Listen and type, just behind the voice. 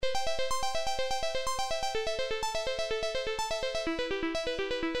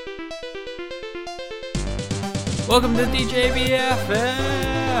Welcome to DJBFF!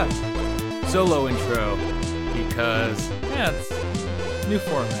 Solo intro, because, it's a new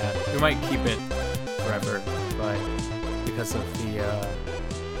format. We might keep it forever, but because of the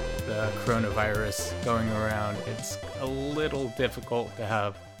coronavirus going around, it's a little difficult to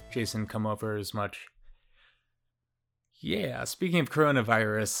have Jason come over as much. Yeah, speaking of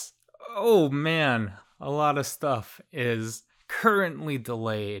coronavirus, oh man, a lot of stuff is currently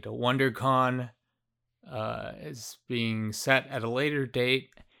delayed. WonderCon is being set at a later date,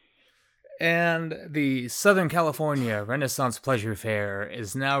 and the Southern California Renaissance Pleasure Fair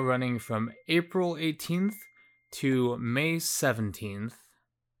is now running from April 18th to May 17th.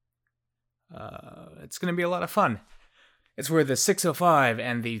 It's going to be a lot of fun. It's where the 605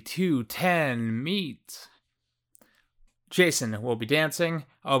 and the 210 meet. Jason will be dancing,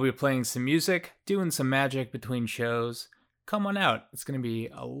 I'll be playing some music, doing some magic between shows. Come on out. It's going to be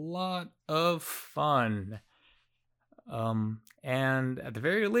a lot of fun. And at the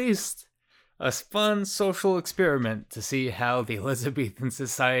very least, a fun social experiment to see how the Elizabethan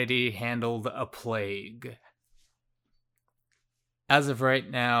society handled a plague. As of right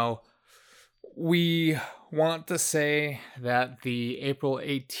now, we want to say that the April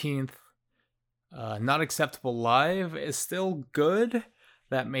 18th Not Acceptable Live is still good.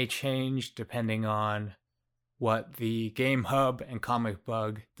 That may change depending on what the Game Hub and Comic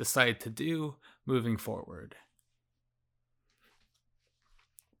Bug decide to do moving forward.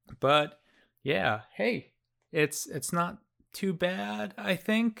 But yeah, hey, it's not too bad, I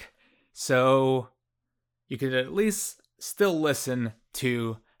think. So you could at least still listen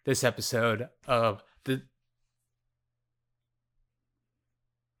to this episode of the...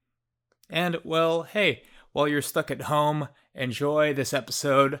 And, well, hey, while you're stuck at home, enjoy this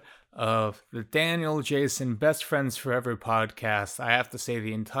episode of the Daniel Jason Best Friends Forever podcast. I have to say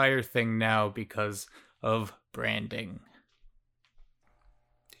the entire thing now because of branding.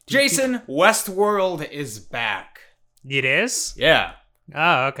 Jason, Westworld is back. It is? Yeah.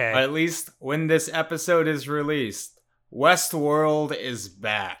 Oh, okay. At least when this episode is released, Westworld is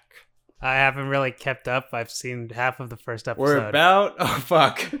back. I haven't really kept up. I've seen half of the first episode. We're about... Oh,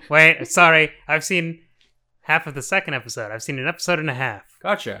 fuck. Wait, sorry. I've seen half of the second episode. I've seen an episode and a half.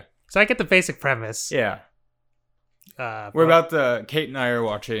 Gotcha. So I get the basic premise. Yeah. Kate and I are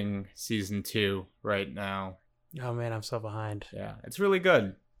watching season 2 right now. Oh man, I'm so behind. Yeah, it's really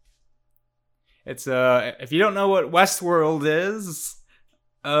good. It's if you don't know what Westworld is,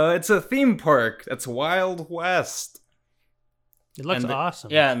 it's a theme park that's Wild West. It looks awesome.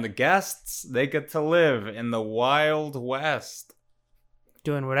 Yeah, and the guests, they get to live in the Wild West.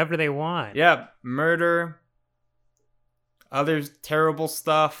 Doing whatever they want. Yeah, murder, other terrible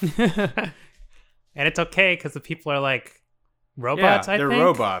stuff. And it's okay because the people are like robots, I think? They're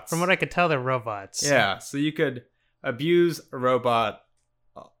robots. From what I could tell, they're robots. Yeah, so you could abuse a robot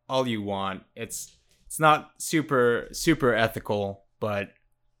all you want. It's not super ethical, but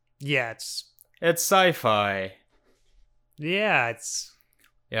yeah, it's sci-fi. Yeah,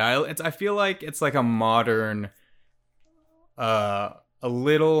 I feel like it's like a modern, a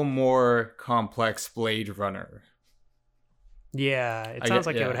little more complex Blade Runner. Yeah, it sounds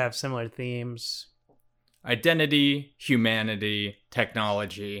like it would have similar themes. Identity, humanity,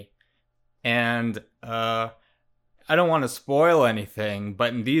 technology, and I don't want to spoil anything,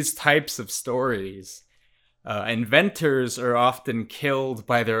 but in these types of stories, inventors are often killed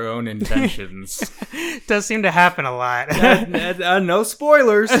by their own inventions. Does seem to happen a lot. No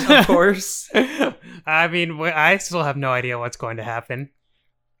spoilers, of course. I mean, I still have no idea what's going to happen.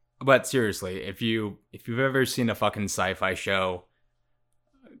 But seriously, if you've ever seen a fucking sci-fi show,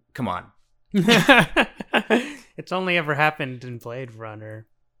 come on. It's only ever happened in Blade Runner,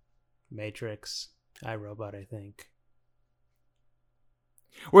 Matrix, iRobot, I think.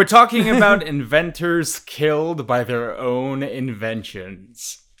 We're talking about inventors killed by their own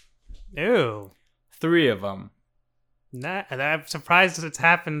inventions. Ew. 3 of them. I'm surprised it's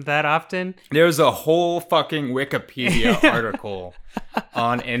happened that often. There's a whole fucking Wikipedia article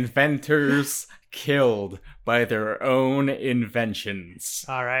on inventors killed by their own inventions.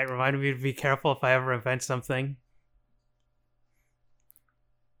 All right, remind me to be careful if I ever invent something.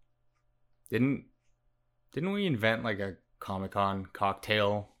 Didn't we invent like a Comic-Con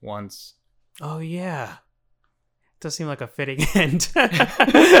cocktail once? Oh yeah. Does seem like a fitting end.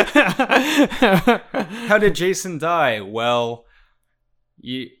 How did Jason die? Well,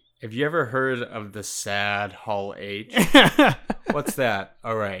 have you ever heard of the sad Hall H? What's that?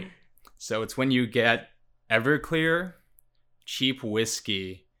 All right. So it's when you get Everclear, cheap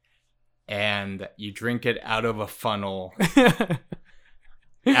whiskey, and you drink it out of a funnel.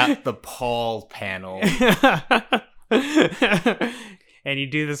 at the Paul panel. And you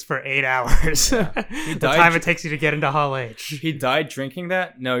do this for 8 hours. The time it takes you to get into Hall H. He died drinking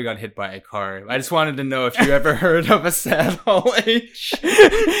that? No, he got hit by a car. I just wanted to know if you ever heard of a sad Hall H.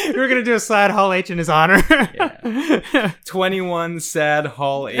 We're going to do a sad Hall H in his honor. Yeah. 21 sad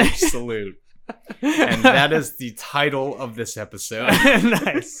Hall H salute. And that is the title of this episode.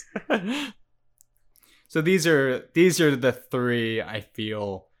 Nice. So these are the three I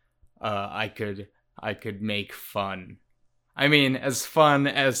feel I could make fun. I mean, as fun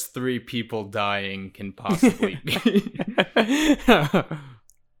as 3 people dying can possibly be.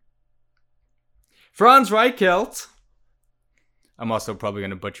 Franz Reichelt. I'm also probably going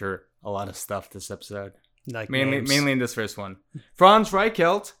to butcher a lot of stuff this episode. Like mainly in this first one. Franz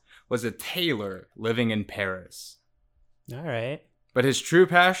Reichelt was a tailor living in Paris. All right. But his true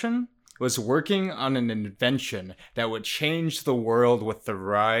passion was working on an invention that would change the world with the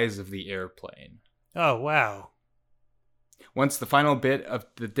rise of the airplane. Oh, wow. Once the final bit of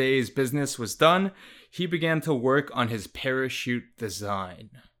the day's business was done, he began to work on his parachute design.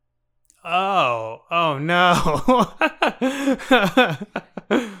 Oh no.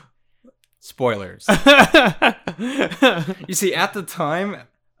 Spoilers. You see, at the time,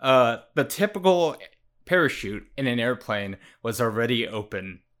 the typical parachute in an airplane was already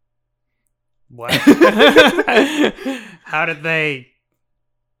open. What? How did they?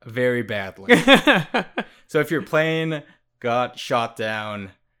 Very badly. So if your plane got shot down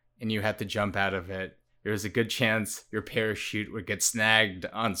and you had to jump out of it, there was a good chance your parachute would get snagged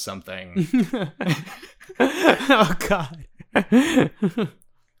on something. Oh, God.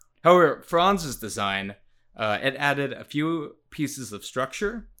 However, Franz's design, it added a few pieces of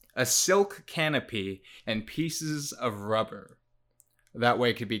structure, a silk canopy, and pieces of rubber. That way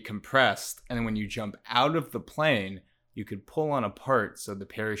it could be compressed, and when you jump out of the plane, you could pull on a part so the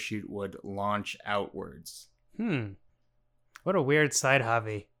parachute would launch outwards. What a weird side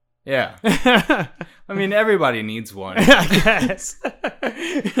hobby. Yeah. I mean, everybody needs one. I guess.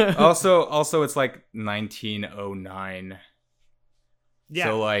 Also, it's like 1909. Yeah.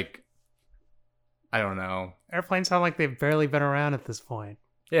 So, like, I don't know. Airplanes sound like they've barely been around at this point.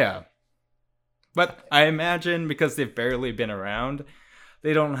 Yeah. But I imagine because they've barely been around,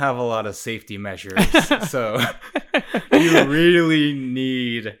 they don't have a lot of safety measures. So you really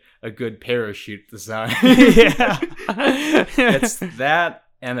need a good parachute design. Yeah. It's that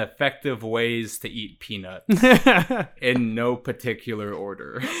and effective ways to eat peanuts in no particular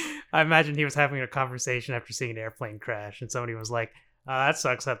order. I imagine he was having a conversation after seeing an airplane crash, and somebody was like, "Oh, that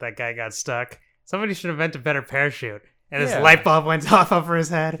sucks that guy got stuck. Somebody should invent a better parachute." And his light bulb went off over his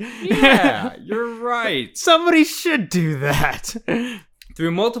head. Yeah, you're right. Somebody should do that.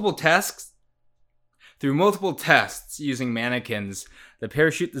 Through multiple tests using mannequins, the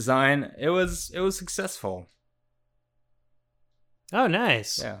parachute design, it was successful. Oh,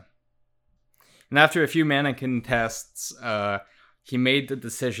 nice. Yeah. And after a few mannequin tests, he made the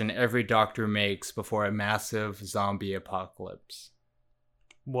decision every doctor makes before a massive zombie apocalypse.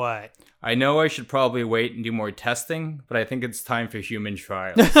 What? I know I should probably wait and do more testing, but I think it's time for human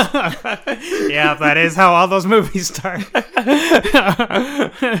trials. Yeah, that is how all those movies start.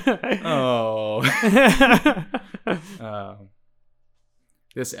 Oh.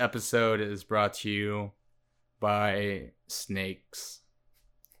 This episode is brought to you by Snakes.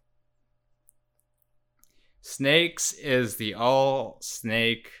 Snakes is the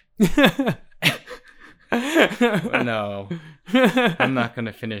all-snake... No, I'm not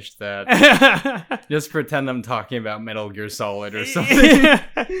gonna finish that. Just pretend I'm talking about Metal Gear Solid or something.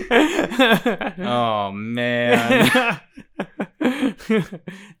 Oh man.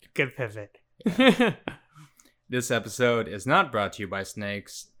 Good pivot. This episode is not brought to you by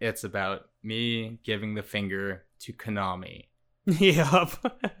Snakes. It's about me giving the finger to Konami. Yup.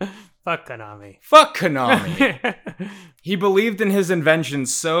 Fuck Konami. Fuck Konami. He believed in his invention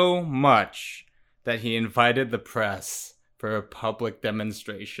so much that he invited the press for a public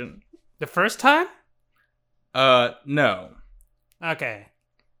demonstration. The first time? No. Okay.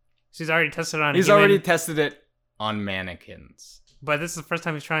 So he's already tested it on He's a human, already tested it on mannequins. but this is the first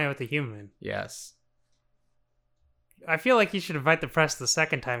time he's trying it with a human. Yes. I feel like he should invite the press the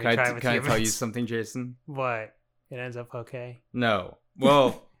second time he tried it with Can humans. I tell you something, Jason? What? It ends up okay? No.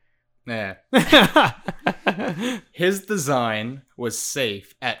 Well, his design was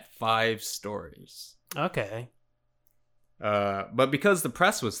safe at 5 stories. Okay. But because the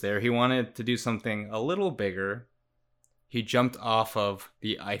press was there, he wanted to do something a little bigger. He jumped off of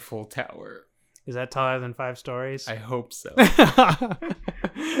the Eiffel Tower. Is that taller than 5 stories? I hope so.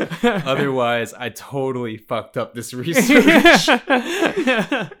 Otherwise, I totally fucked up this research.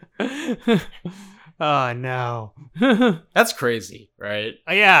 Oh, no. That's crazy, right?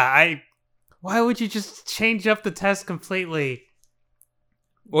 Yeah, why would you just change up the test completely?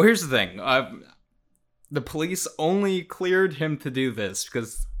 Well, here's the thing. The police only cleared him to do this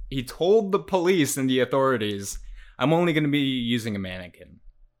because he told the police and the authorities, I'm only going to be using a mannequin.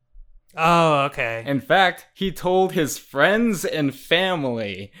 Oh, okay. In fact, he told his friends and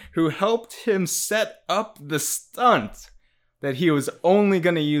family who helped him set up the stunt that he was only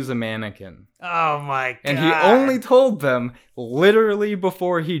going to use a mannequin. Oh my god. And he only told them literally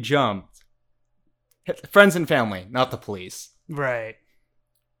before he jumped. Friends and family, not the police. Right.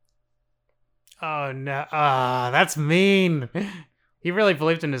 Oh no. That's mean. He really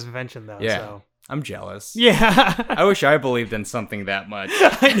believed in his invention though, Yeah. so. I'm jealous. Yeah. I wish I believed in something that much.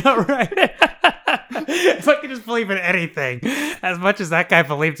 I know, right? If I could just believe in anything, as much as that guy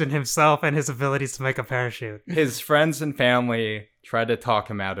believed in himself and his abilities to make a parachute. His friends and family tried to talk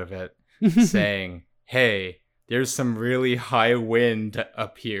him out of it, saying, hey, there's some really high wind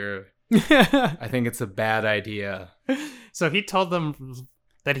up here. I think it's a bad idea. So he told them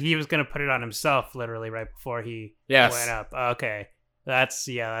that he was going to put it on himself, literally, right before he went up. Okay. That's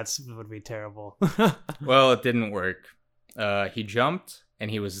would be terrible. Well, it didn't work. He jumped,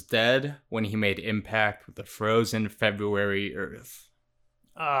 and he was dead when he made impact with the frozen February Earth.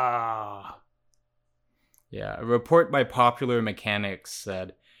 Ah. Yeah, a report by Popular Mechanics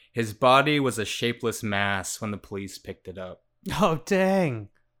said his body was a shapeless mass when the police picked it up. Oh, dang.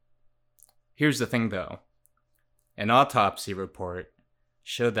 Here's the thing, though. An autopsy report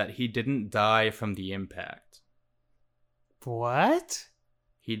showed that he didn't die from the impact. What?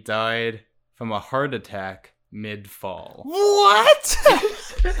 He died from a heart attack mid-fall. What?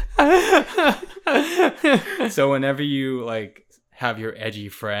 So whenever you, have your edgy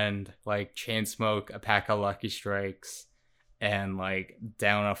friend, chain smoke a pack of Lucky Strikes and,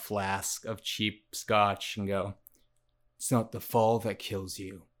 down a flask of cheap scotch and go, it's not the fall that kills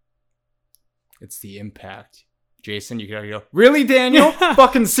you. It's the impact. Jason, you gotta go, really, Daniel?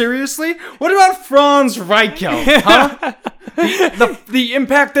 Fucking seriously? What about Franz Reichelt, huh? The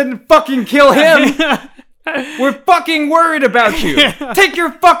impact didn't fucking kill him. We're fucking worried about you. Take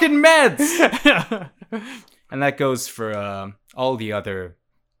your fucking meds. And that goes for all the other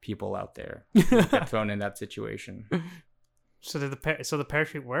people out there who get thrown in that situation. So the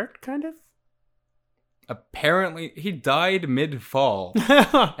parachute worked, kind of? Apparently, he died mid-fall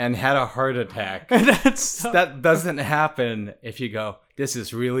and had a heart attack. That doesn't happen if you go, this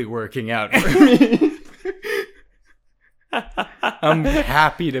is really working out for me. I'm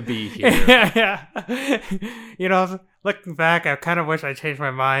happy to be here. Yeah. Looking back, I kind of wish I changed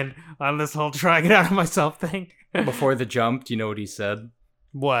my mind on this whole trying it out of myself thing. Before the jump, do you know what he said?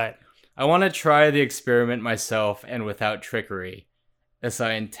 What? I want to try the experiment myself and without trickery, as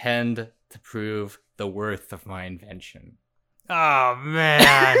I intend to prove the worth of my invention. Oh,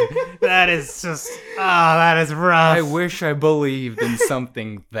 man. That is rough. I wish I believed in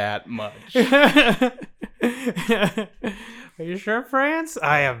something that much. Are you sure, France?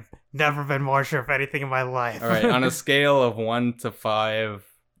 I have never been more sure of anything in my life. All right, on a scale of 1 to 5,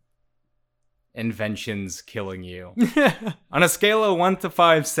 inventions killing you. On a scale of 1 to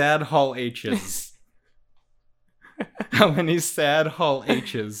 5 sad Hall H's. How many sad Hall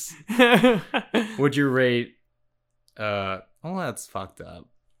H's would you rate? That's fucked up.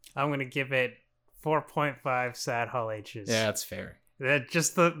 I'm going to give it 4.5 sad Hall H's. Yeah, that's fair.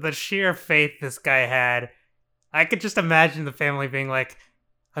 Just the sheer faith this guy had. I could just imagine the family being like,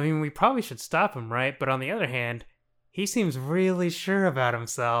 I mean, we probably should stop him, right? But on the other hand, he seems really sure about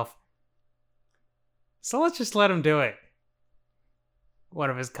himself. So let's just let him do it. One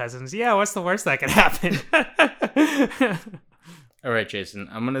of his cousins. Yeah, what's the worst that could happen? All right, Jason,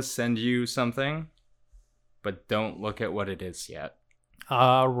 I'm going to send you something, but don't look at what it is yet.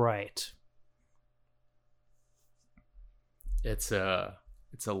 All right. It's a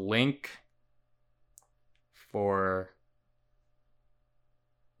link for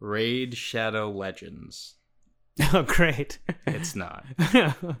Raid Shadow Legends. Oh, great. It's not.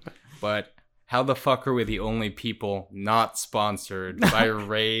 But how the fuck are we the only people not sponsored by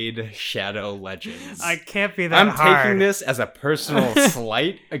Raid Shadow Legends? I can't be that hard. I'm taking this as a personal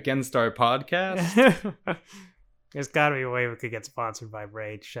slight against our podcast. There's gotta be a way we could get sponsored by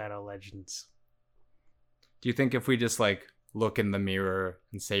Raid Shadow Legends. Do you think if we just look in the mirror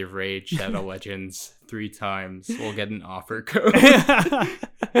and say Raid Shadow Legends 3 times, we'll get an offer code?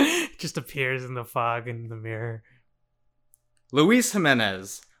 Just appears in the fog in the mirror. Luis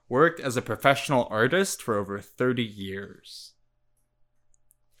Jimenez worked as a professional artist for over 30 years.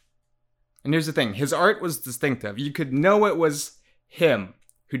 And here's the thing. His art was distinctive. You could know it was him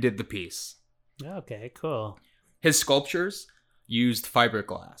who did the piece. Okay, cool. His sculptures used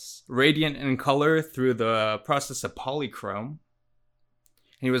fiberglass, radiant in color through the process of polychrome.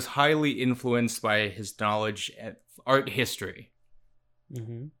 He was highly influenced by his knowledge of art history.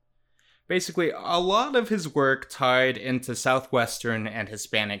 Mm-hmm. Basically, a lot of his work tied into Southwestern and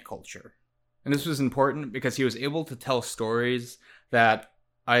Hispanic culture. And this was important because he was able to tell stories that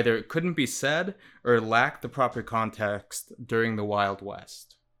either couldn't be said or lacked the proper context during the Wild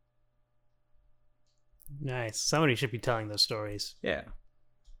West. Nice. Somebody should be telling those stories. Yeah.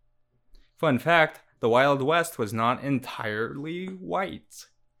 Fun fact, the Wild West was not entirely white.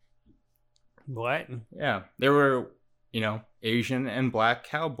 What? Yeah, there were, Asian and black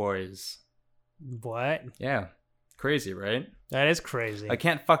cowboys. What? Yeah, crazy, right? That is crazy. I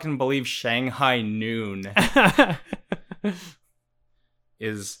can't fucking believe Shanghai Noon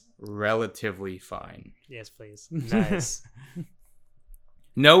is relatively fine. Yes, please. Nice.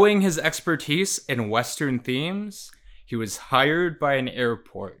 Knowing his expertise in Western themes, he was hired by an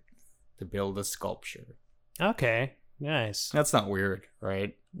airport to build a sculpture. Okay, nice. That's not weird,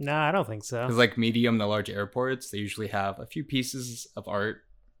 right? No, I don't think so. Because like medium to large airports, they usually have a few pieces of art,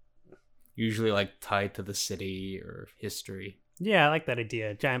 usually like tied to the city or history. Yeah, I like that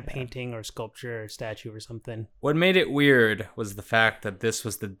idea. Giant painting or sculpture or statue or something. What made it weird was the fact that this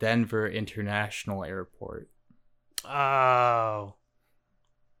was the Denver International Airport. Oh.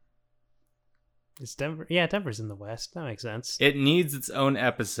 It's Denver. Yeah, Denver's in the West. That makes sense. It needs its own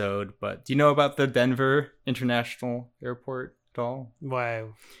episode, but do you know about the Denver International Airport at all? Why?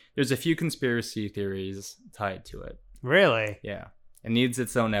 There's a few conspiracy theories tied to it. Really? Yeah. It needs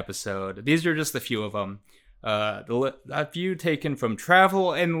its own episode. These are just a few of them. A few taken from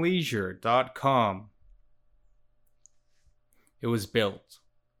travelandleisure.com. It was built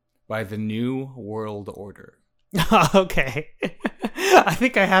by the New World Order. Okay. I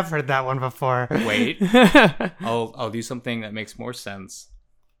think I have heard that one before. Wait. I'll do something that makes more sense.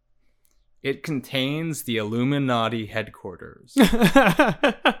 It contains the Illuminati headquarters.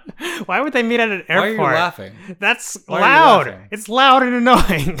 Why would they meet at an airport? Why are you laughing? That's Why loud. It's loud and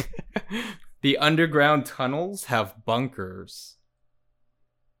annoying. The underground tunnels have bunkers.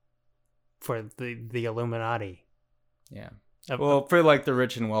 For the Illuminati. Yeah. Well, for like the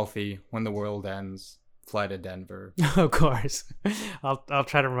rich and wealthy, when the world ends, fly to Denver. Of course. I'll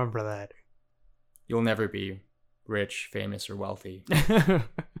try to remember that. You'll never be rich, famous, or wealthy.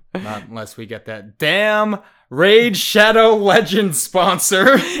 Not unless we get that damn Raid Shadow Legend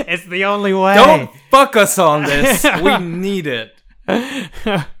sponsor. It's the only way. Don't fuck us on this. We need it.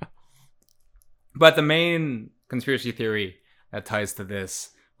 But the main conspiracy theory that ties to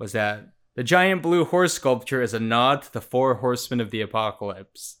this was that the giant blue horse sculpture is a nod to the 4 horsemen of the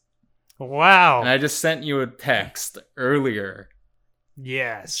apocalypse. Wow. And I just sent you a text earlier.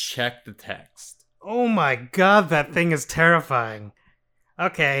 Yes. Check the text. Oh my god, that thing is terrifying.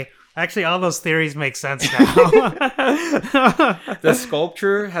 Okay. Actually, all those theories make sense now. The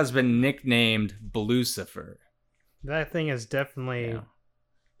sculpture has been nicknamed Blucifer. That thing is definitely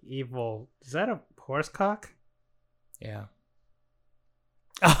evil. Is that a horse cock? Yeah.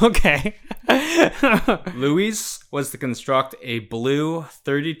 Okay. Luis was to construct a blue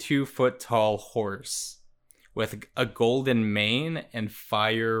 32-foot tall horse with a golden mane and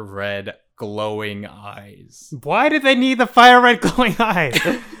fire red glowing eyes. Why did they need the fire red glowing eyes?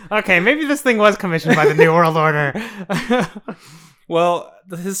 Okay, maybe this thing was commissioned by the New World Order. Well,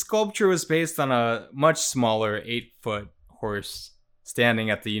 his sculpture was based on a much smaller 8-foot horse standing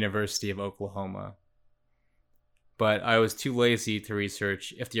at the University of Oklahoma. But I was too lazy to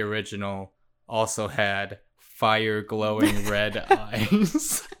research if the original also had fire glowing red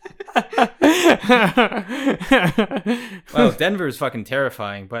eyes. Well, Denver is fucking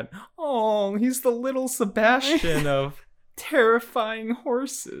terrifying, but he's the little Sebastian of terrifying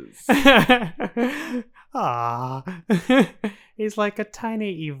horses. Aww. He's like a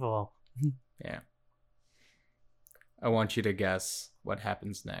tiny evil. Yeah. I want you to guess what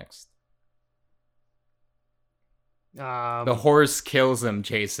happens next. The horse kills him,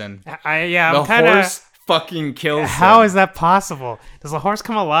 Jason. The horse fucking kills him. How is that possible? Does the horse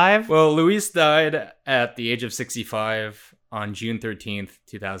come alive? Well, Luis died at the age of 65 on June 13th,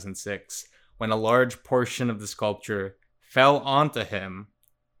 2006, when a large portion of the sculpture fell onto him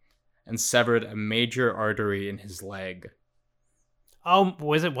and severed a major artery in his leg. Oh,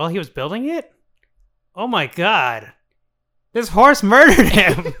 was it while he was building it? Oh my god. This horse murdered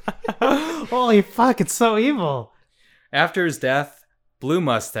him. Holy fuck, it's so evil. After his death, Blue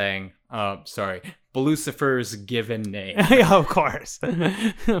Lucifer's given name. Yeah, of course.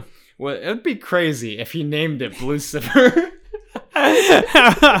 Well, it would be crazy if he named it Lucifer.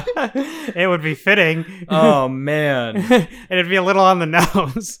 It would be fitting. Oh, man. It'd be a little on the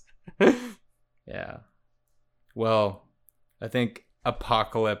nose. Yeah. Well, I think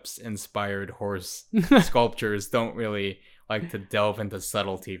apocalypse-inspired horse sculptures don't really like to delve into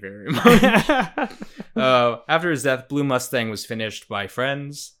subtlety very much. After his death, Blue Mustang was finished by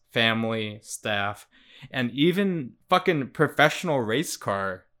friends, family, staff, and even fucking professional race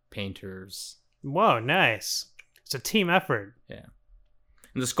car painters. Whoa, nice. It's a team effort. Yeah.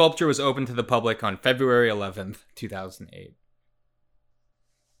 And the sculpture was open to the public on February 11th, 2008.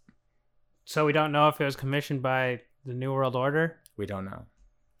 So we don't know if it was commissioned by the New World Order? We don't know.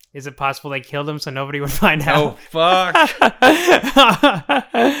 Is it possible they killed him so nobody would find Oh, out? fuck.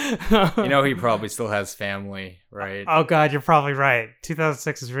 You know, he probably still has family, right? Oh, God, you're probably right.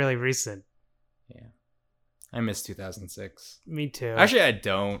 2006 is really recent. Yeah. I miss 2006. Me too. Actually, I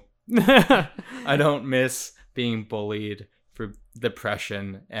don't. I don't miss being bullied for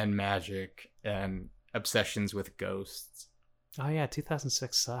depression and magic and obsessions with ghosts. Oh, yeah,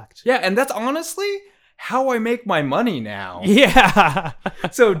 2006 sucked. Yeah, and that's honestly how I make my money now. Yeah.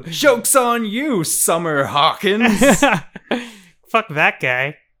 So, joke's on you, Summer Hawkins. Fuck that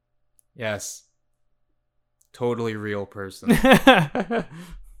guy. Yes. Totally real person. All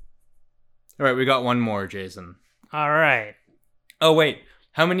right, we got one more, Jason. All right. Oh, wait.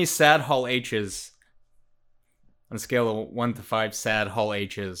 How many sad Hall H's? On a scale of 1 to 5 sad Hall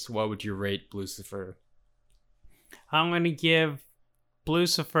H's, what would you rate Lucifer? I'm going to give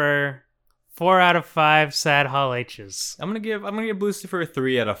Lucifer 4 out of 5 sad Hall H's. I'm gonna give Lucifer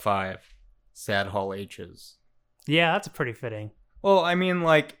 3 out of 5 sad Hall H's. Yeah, that's pretty fitting. Well, I mean,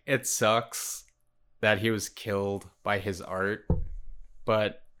 like, it sucks that he was killed by his art,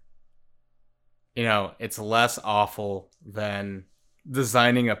 but, you know, it's less awful than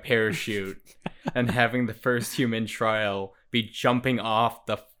designing a parachute and having the first human trial be jumping off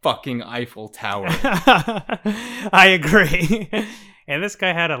the fucking Eiffel Tower. I agree. And this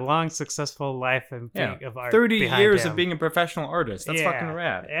guy had a long, successful life of art. 30 years him. of being a professional artist. That's fucking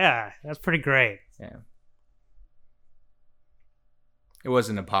rad. Yeah, that's pretty great. Yeah. It was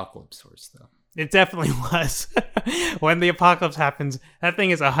an apocalypse horse, though. It definitely was. When the apocalypse happens, that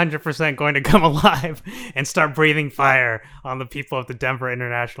thing is 100% going to come alive and start breathing fire on the people of the Denver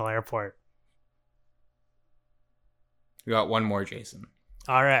International Airport. We got one more, Jason.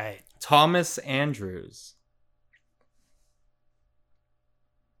 All right. Thomas Andrews.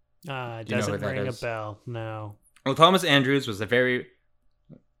 Doesn't ring a bell. No. Well, Thomas Andrews was very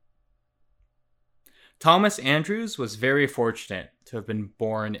fortunate to have been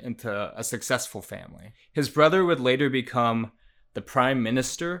born into a successful family. His brother would later become the Prime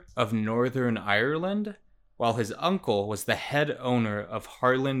Minister of Northern Ireland, while his uncle was the head owner of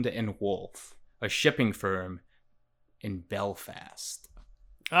Harland and Wolff, a shipping firm in Belfast.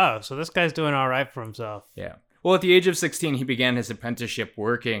 Oh, so this guy's doing all right for himself. Yeah. Well, at the age of 16, he began his apprenticeship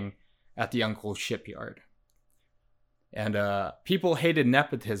working at the uncle's shipyard. And people hated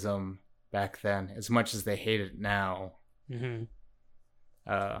nepotism back then as much as they hate it now. Mm-hmm.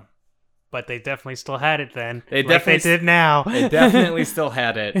 But they definitely still had it then. They did now. They definitely still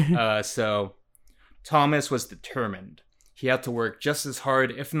had it. So Thomas was determined. He had to work just as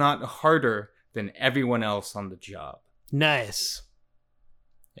hard, if not harder, than everyone else on the job. Nice.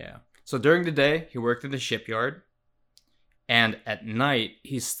 Yeah. So during the day, he worked in the shipyard. And at night,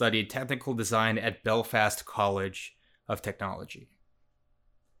 he studied technical design at Belfast College of Technology.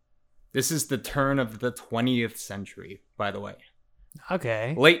 This is the turn of the 20th century, by the way.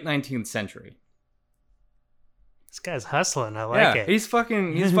 Okay. Late 19th century. This guy's hustling. I like it. He's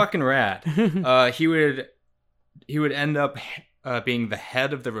fucking rad. He would end up being the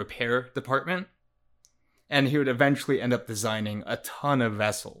head of the repair department, and he would eventually end up designing a ton of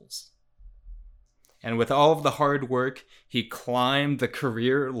vessels. And with all of the hard work, he climbed the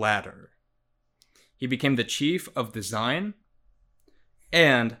career ladder. He became the chief of design,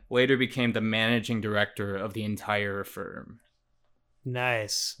 and later became the managing director of the entire firm.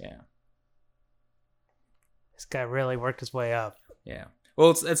 Nice. Yeah. This guy really worked his way up. Yeah. Well,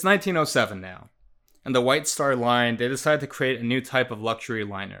 it's 1907 now. And the White Star Line, they decided to create a new type of luxury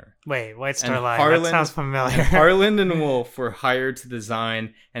liner. Wait, White Star And Line, Harland- that sounds familiar. Harland and Wolff were hired to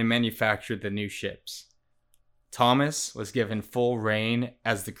design and manufacture the new ships. Thomas was given full reign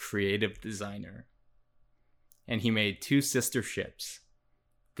as the creative designer. And he made 2 sister ships,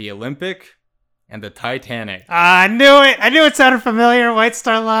 the Olympic and the Titanic. I knew it! I knew it sounded familiar, White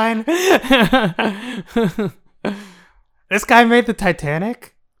Star Line. This guy made the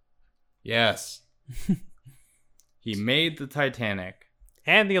Titanic? Yes. He made the Titanic.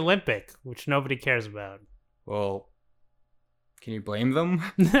 And the Olympic, which nobody cares about. Well, can you blame them?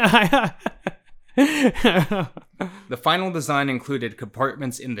 The final design included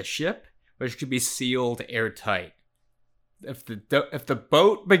compartments in the ship, which could be sealed airtight. If the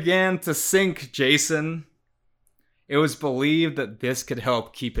boat began to sink, Jason, it was believed that this could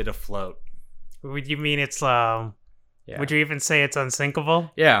help keep it afloat. Would you mean it's Yeah. Would you even say it's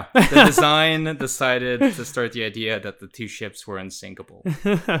unsinkable? Yeah, the design decided to start the idea that the two ships were unsinkable.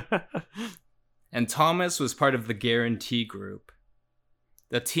 And Thomas was part of the Guarantee Group.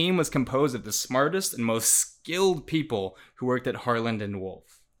 The team was composed of the smartest and most skilled people who worked at Harland and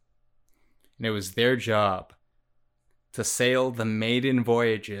Wolff. And it was their job to sail the maiden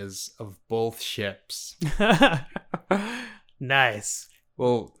voyages of both ships. Nice.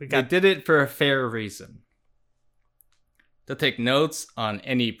 Well, they did it for a fair reason. To take notes on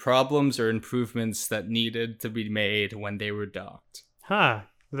any problems or improvements that needed to be made when they were docked. Huh.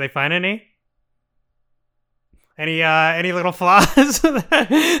 Did they find any? Any little flaws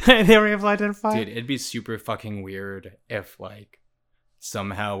that they were able to identify? Dude, it'd be super fucking weird if, like,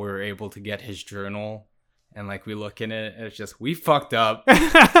 somehow we were able to get his journal and, like, we look in it and it's just, we fucked up.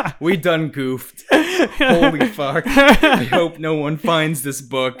 We done goofed. Holy fuck. I hope no one finds this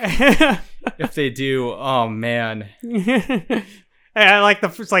book. If they do, oh man. I like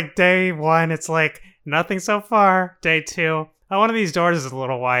it's like day 1, it's like nothing so far. Day 2, one of these doors is a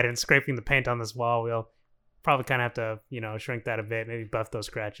little wide and scraping the paint on this wall. We'll probably kind of have to, shrink that a bit, maybe buff those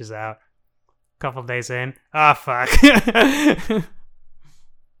scratches out. Couple days in, fuck. Yeah.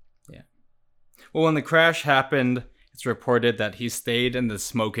 Well, when the crash happened, it's reported that he stayed in the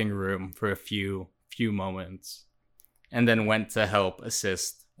smoking room for a few moments and then went to help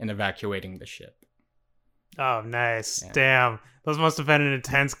assist in evacuating the ship. Oh, nice. Yeah. Damn. Those must have been an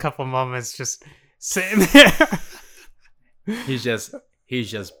intense couple moments just sitting there. He's just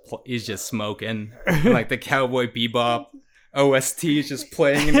smoking. Like the Cowboy Bebop OST is just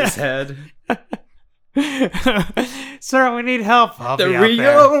playing in his head. Sir, we need help. I'll the be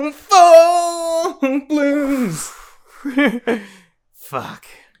out Rio Fall Blues. Fuck.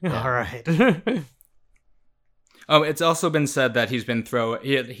 Yeah. All right. It's also been said that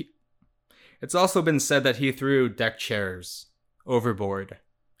it's also been said that he threw deck chairs overboard.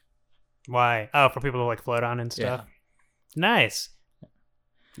 Why? Oh, for people to like float on and stuff. Yeah. Nice.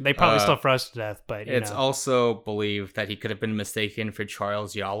 They probably still froze to death, but it's also believed that he could have been mistaken for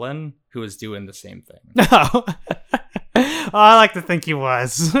Charles Yallen, who was doing the same thing. No. I like to think he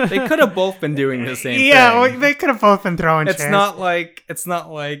was. They could have both been doing the same thing. Yeah, well, they could have both been throwing chairs. It's not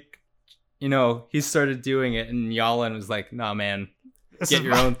like he started doing it and Yallen was like, nah, man, get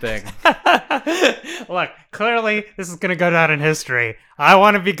your own thing. Look, clearly this is going to go down in history. I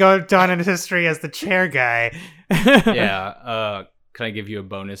want to go down in history as the chair guy. Yeah, can I give you a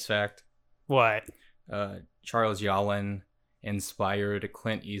bonus fact? What? Charles Yallen inspired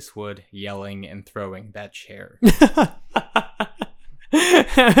Clint Eastwood yelling and throwing that chair.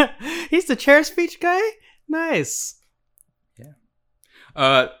 He's the chair speech guy? Nice.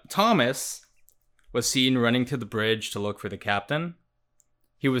 Yeah. Thomas was seen running to the bridge to look for the captain.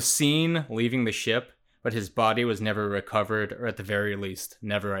 He was seen leaving the ship, but his body was never recovered, or at the very least,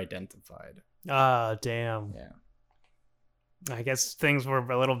 never identified. Oh, damn. Yeah. I guess things were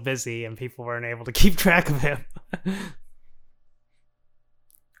a little busy and people weren't able to keep track of him.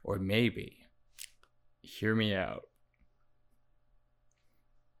 Or maybe, hear me out,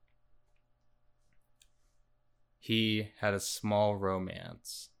 he had a small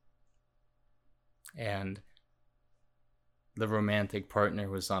romance, and the romantic partner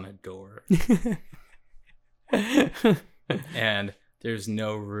was on a door. And there's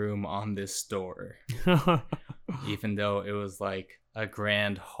no room on this door, even though it was like a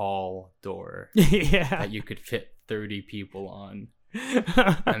grand hall door that you could fit 30 people on.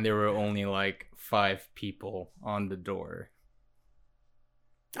 And there were only like 5 people on the door.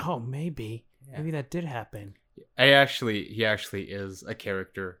 Oh, maybe. Yeah. Maybe that did happen. He actually is a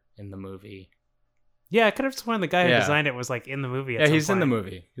character in the movie. Yeah, I could have sworn the guy who Yeah. designed it was like in the movie. Yeah, he's in the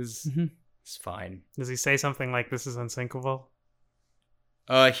movie. He's fine. Does he say something like "This is unsinkable"?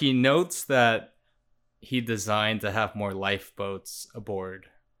 He notes that he designed to have more lifeboats aboard.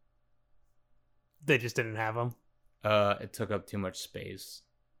 They just didn't have them. It took up too much space.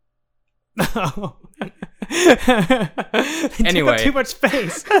 No. Anyway. Too much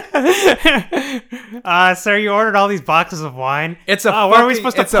space. Sir, you ordered all these boxes of wine. It's a where are we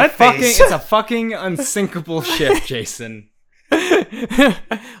supposed to put these? It's a fucking unsinkable ship, Jason.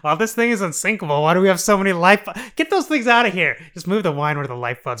 Well, this thing is unsinkable. Why do we have so many life? Get those things out of here. Just move the wine where the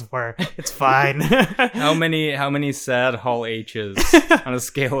life buds were. It's fine. How many sad Hall H's on a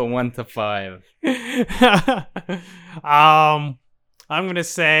scale of 1 to 5? I'm gonna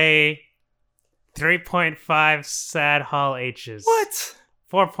say 3.5 sad Hall H's. What?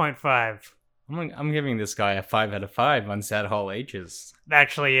 4.5. I'm giving this guy a 5 out of 5 on sad Hall H's.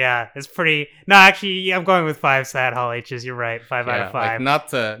 Actually, yeah, it's pretty. No, actually, yeah, I'm going with 5 sad Hall H's. You're right, 5 out of 5. Like not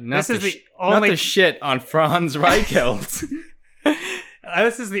the only- not the shit on Franz Reichelt.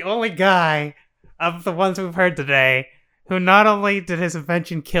 This is the only guy of the ones we've heard today who not only did his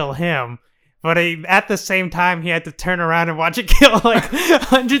invention kill him, but at the same time he had to turn around and watch it kill like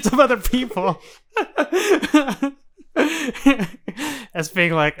hundreds of other people. As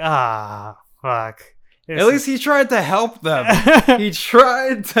being like, fuck. At least he tried to help them. He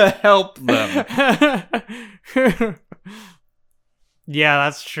tried to help them. Yeah,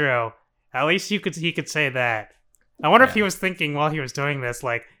 that's true. At least he could say that. I wonder if he was thinking while he was doing this,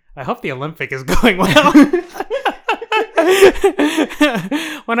 like, I hope the Olympic is going well.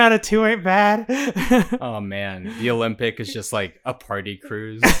 1 out of 2 ain't bad. Oh man, the Olympic is just like a party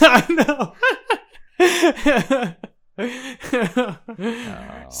cruise. I know.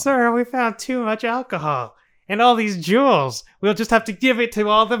 Sir, we found too much alcohol and all these jewels. We'll just have to give it to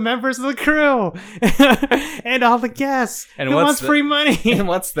all the members of the crew and all the guests. And who wants free money? And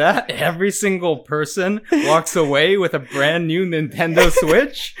what's that? Every single person walks away with a brand new Nintendo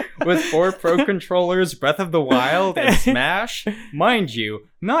Switch with 4 Pro controllers, Breath of the Wild, and Smash. Mind you,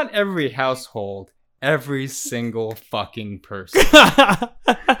 not every household. Every single fucking person.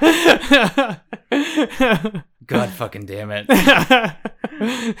 God fucking damn it.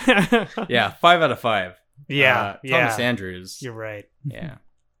 Yeah, 5 out of 5. Yeah, Thomas Andrews. You're right. Yeah.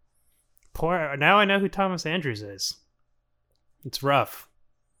 Poor. Now I know who Thomas Andrews is. It's rough.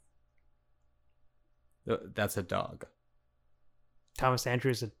 That's a dog. Thomas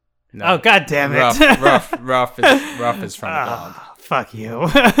Andrews. No. Oh, god damn it! Rough is from a dog. Fuck you.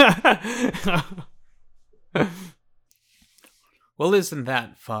 Well, isn't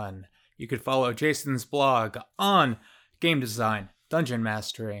that fun? You could follow Jason's blog on game design, dungeon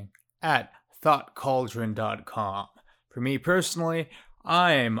mastering at thoughtcauldron.com. For me personally,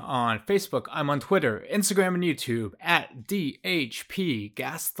 I'm on Facebook, I'm on Twitter, Instagram, and YouTube at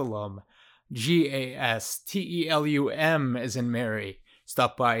DHPGastelum. GASTELUM as in Mary.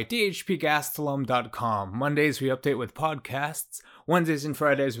 Stop by dhpgastelum.com. Mondays we update with podcasts, Wednesdays and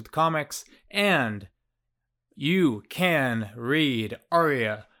Fridays with comics, and you can read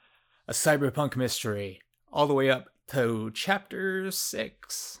Aria, a cyberpunk mystery, all the way up to chapter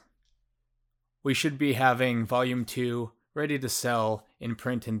 6. We should be having volume 2 ready to sell in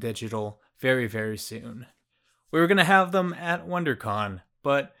print and digital very, very soon. We were going to have them at WonderCon,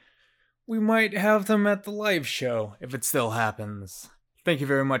 but we might have them at the live show if it still happens. Thank you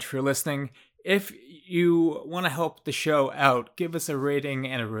very much for listening. If you want to help the show out, give us a rating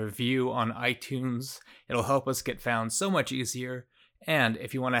and a review on iTunes. It'll help us get found so much easier. And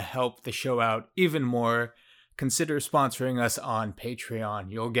if you want to help the show out even more, consider sponsoring us on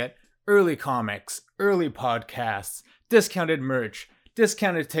Patreon. You'll get early comics, early podcasts, discounted merch,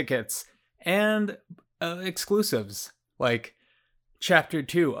 discounted tickets, and exclusives like Chapter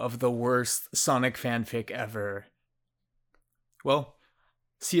 2 of the worst Sonic fanfic ever. Well,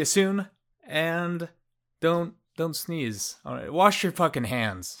 see you soon, and don't sneeze. All right, wash your fucking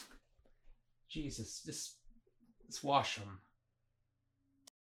hands. Jesus, just wash them.